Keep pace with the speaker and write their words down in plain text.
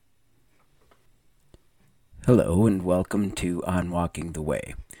Hello and welcome to On Walking the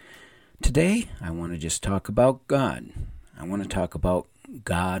Way. Today I want to just talk about God. I want to talk about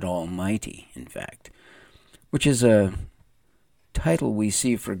God Almighty, in fact, which is a title we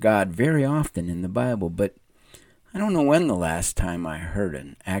see for God very often in the Bible, but I don't know when the last time I heard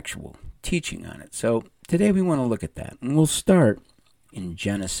an actual teaching on it. So today we want to look at that, and we'll start in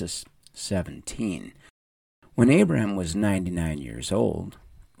Genesis 17. When Abram was 99 years old,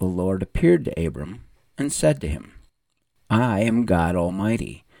 the Lord appeared to Abram and said to him, I am God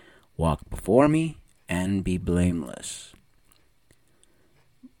Almighty. Walk before me and be blameless.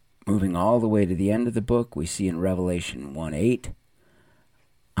 Moving all the way to the end of the book, we see in Revelation 1:8,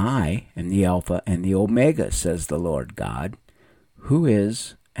 I am the Alpha and the Omega, says the Lord God, who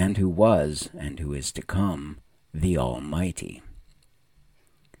is and who was and who is to come, the Almighty.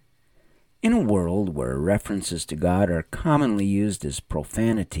 In a world where references to God are commonly used as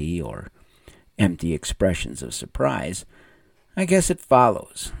profanity or empty expressions of surprise, I guess it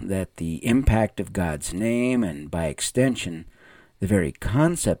follows that the impact of God's name, and by extension, the very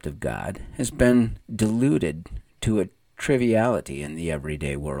concept of God, has been diluted to a triviality in the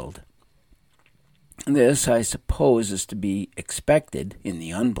everyday world. This, I suppose, is to be expected in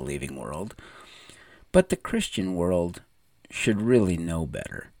the unbelieving world, but the Christian world should really know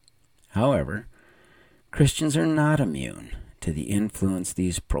better. However, Christians are not immune to the influence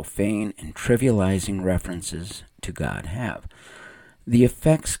these profane and trivializing references to God have. The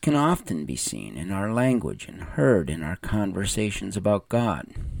effects can often be seen in our language and heard in our conversations about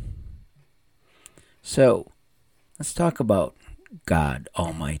God. So, let's talk about God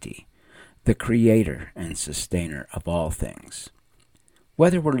Almighty, the creator and sustainer of all things.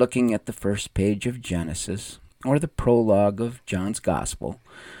 Whether we're looking at the first page of Genesis or the prologue of John's Gospel,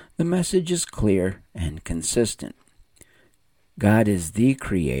 the message is clear and consistent. God is the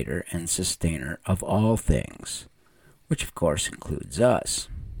creator and sustainer of all things, which of course includes us.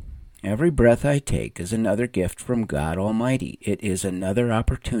 Every breath I take is another gift from God Almighty. It is another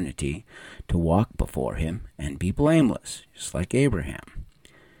opportunity to walk before Him and be blameless, just like Abraham.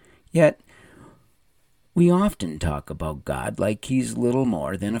 Yet, we often talk about God like He's little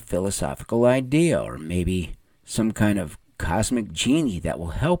more than a philosophical idea, or maybe some kind of cosmic genie that will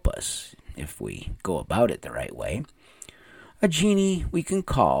help us if we go about it the right way. A genie we can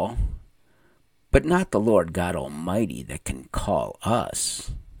call, but not the Lord God Almighty that can call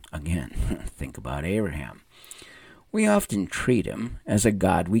us. Again, think about Abraham. We often treat Him as a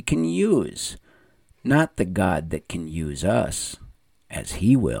God we can use, not the God that can use us as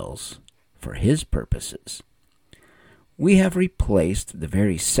He wills for His purposes. We have replaced the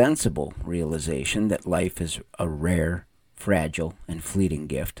very sensible realization that life is a rare, fragile, and fleeting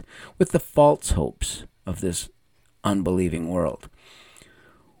gift with the false hopes of this unbelieving world.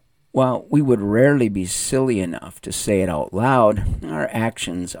 While we would rarely be silly enough to say it out loud, our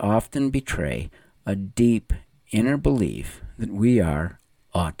actions often betray a deep inner belief that we are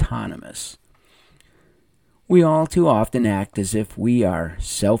autonomous. We all too often act as if we are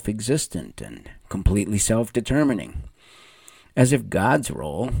self-existent and completely self-determining, as if God's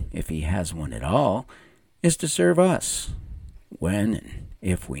role, if He has one at all, is to serve us. When and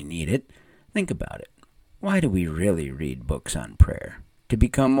if we need it, think about it. Why do we really read books on prayer? To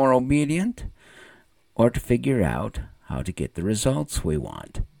become more obedient? Or to figure out how to get the results we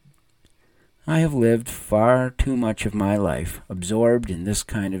want? I have lived far too much of my life absorbed in this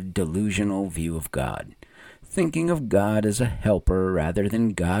kind of delusional view of God, thinking of God as a helper rather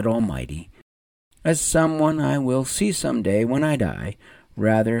than God Almighty, as someone I will see someday when I die,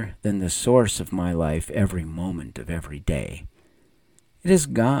 rather than the source of my life every moment of every day. It is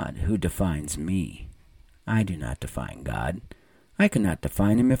God who defines me. I do not define God. I could not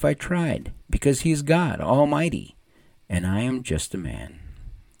define Him if I tried, because He's God Almighty, and I am just a man.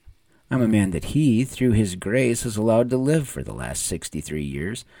 I'm a man that He, through His grace, has allowed to live for the last 63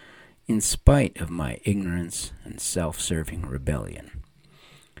 years, in spite of my ignorance and self-serving rebellion.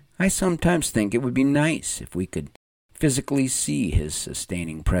 I sometimes think it would be nice if we could physically see His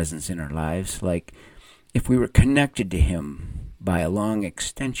sustaining presence in our lives, like if we were connected to Him by a long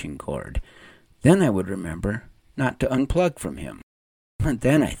extension cord. Then I would remember not to unplug from Him. But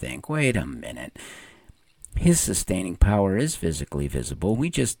then I think, wait a minute. His sustaining power is physically visible. We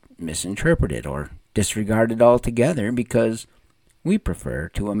just misinterpret it or disregard it altogether because we prefer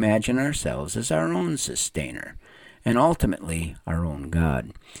to imagine ourselves as our own sustainer and ultimately our own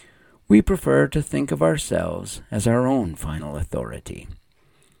God. We prefer to think of ourselves as our own final authority.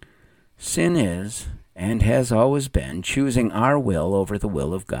 Sin is, and has always been, choosing our will over the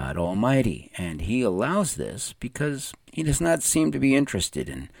will of God Almighty, and He allows this because He does not seem to be interested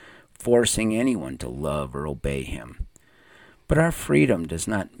in forcing anyone to love or obey him. But our freedom does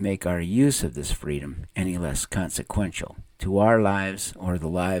not make our use of this freedom any less consequential to our lives or the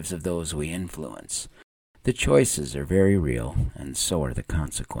lives of those we influence. The choices are very real, and so are the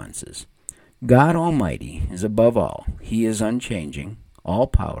consequences. God Almighty is above all. He is unchanging,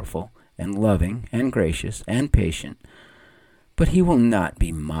 all-powerful, and loving, and gracious, and patient. But he will not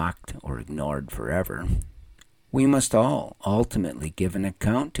be mocked or ignored forever. We must all ultimately give an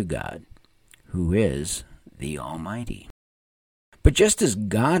account to God, who is the Almighty. But just as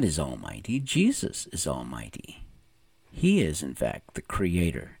God is almighty, Jesus is almighty. He is, in fact, the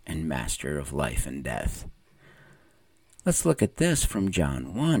creator and master of life and death. Let's look at this from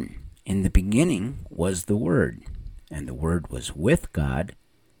John 1. In the beginning was the Word, and the Word was with God,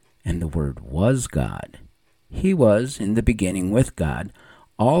 and the Word was God. He was in the beginning with God.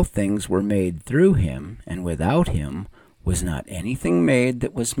 All things were made through him, and without him was not anything made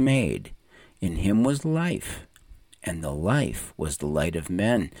that was made. In him was life, and the life was the light of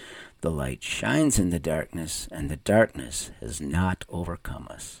men. The light shines in the darkness, and the darkness has not overcome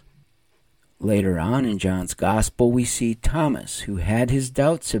us. Later on in John's Gospel, we see Thomas, who had his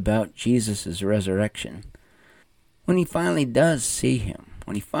doubts about Jesus' resurrection. When he finally does see him,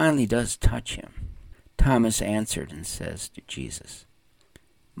 when he finally does touch him, Thomas answered and says to Jesus,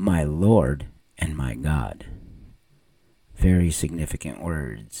 "My Lord and my God." Very significant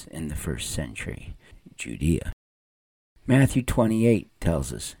words in the first century Judea. Matthew 28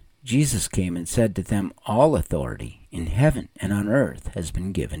 tells us, Jesus came and said to them, "All authority in heaven and on earth has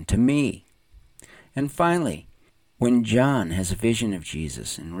been given to me." And finally, when John has a vision of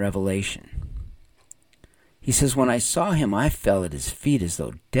Jesus in Revelation, he says, "When I saw him, I fell at his feet as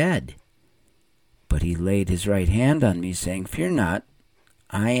though dead. But he laid his right hand on me, saying, 'Fear not,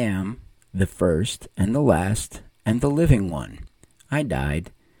 I am the first and the last and the living one. I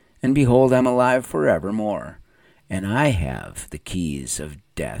died, and behold, I'm alive forevermore, and I have the keys of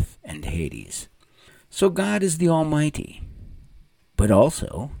death and Hades.'" So God is the Almighty, but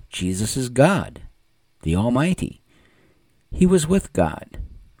also Jesus is God, the Almighty. He was with God.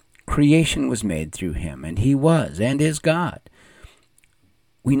 Creation was made through him, and he was and is God.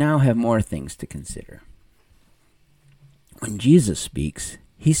 We now have more things to consider. When Jesus speaks,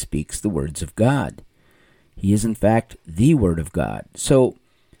 he speaks the words of God. He is, in fact, the Word of God. So,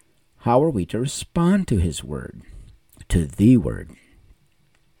 how are we to respond to his word, to the Word?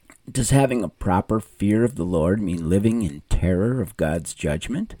 Does having a proper fear of the Lord mean living in terror of God's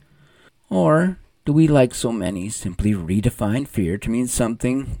judgment? Or do we, like so many, simply redefine fear to mean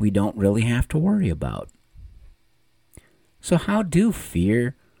something we don't really have to worry about? So how do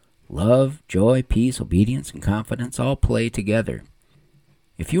fear, love, joy, peace, obedience, and confidence all play together?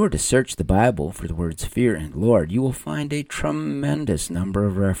 If you were to search the Bible for the words fear and Lord, you will find a tremendous number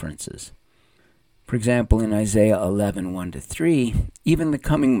of references. For example, in Isaiah 11, 1-3, even the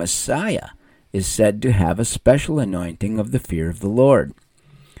coming Messiah is said to have a special anointing of the fear of the Lord.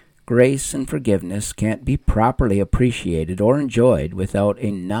 Grace and forgiveness can't be properly appreciated or enjoyed without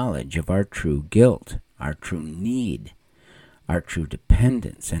a knowledge of our true guilt, our true need, our true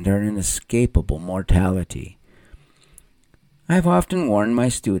dependence, and our inescapable mortality. I've often warned my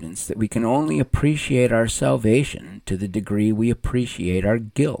students that we can only appreciate our salvation to the degree we appreciate our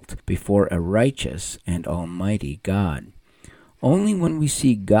guilt before a righteous and almighty God. Only when we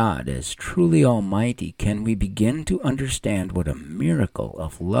see God as truly almighty can we begin to understand what a miracle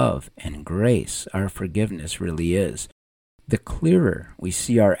of love and grace our forgiveness really is. The clearer we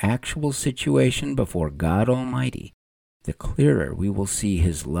see our actual situation before God Almighty, the clearer we will see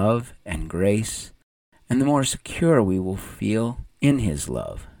his love and grace, and the more secure we will feel in his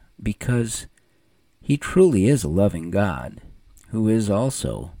love, because he truly is a loving God, who is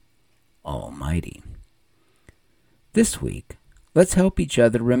also almighty. This week, let's help each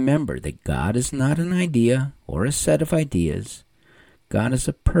other remember that God is not an idea or a set of ideas. God is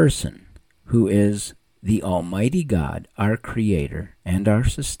a person who is the Almighty God, our Creator and our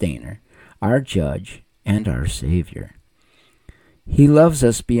Sustainer, our Judge and our Savior. He loves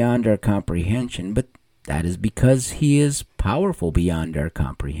us beyond our comprehension, but that is because he is powerful beyond our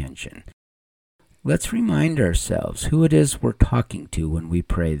comprehension. Let's remind ourselves who it is we're talking to when we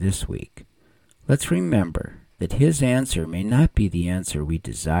pray this week. Let's remember that his answer may not be the answer we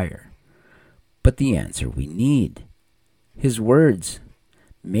desire, but the answer we need. His words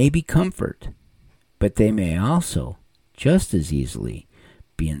may be comfort, but they may also, just as easily,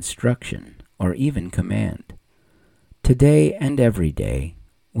 be instruction or even command. Today and every day,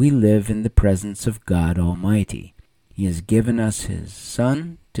 we live in the presence of God Almighty. He has given us his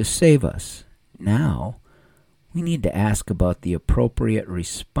Son to save us. Now, We need to ask about the appropriate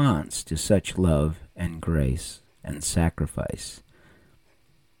response to such love and grace and sacrifice.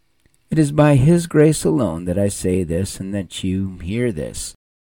 It is by His grace alone that I say this and that you hear this.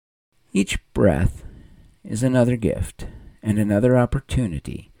 Each breath is another gift and another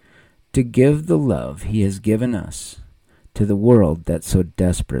opportunity to give the love He has given us to the world that so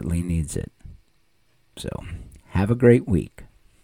desperately needs it. So, have a great week.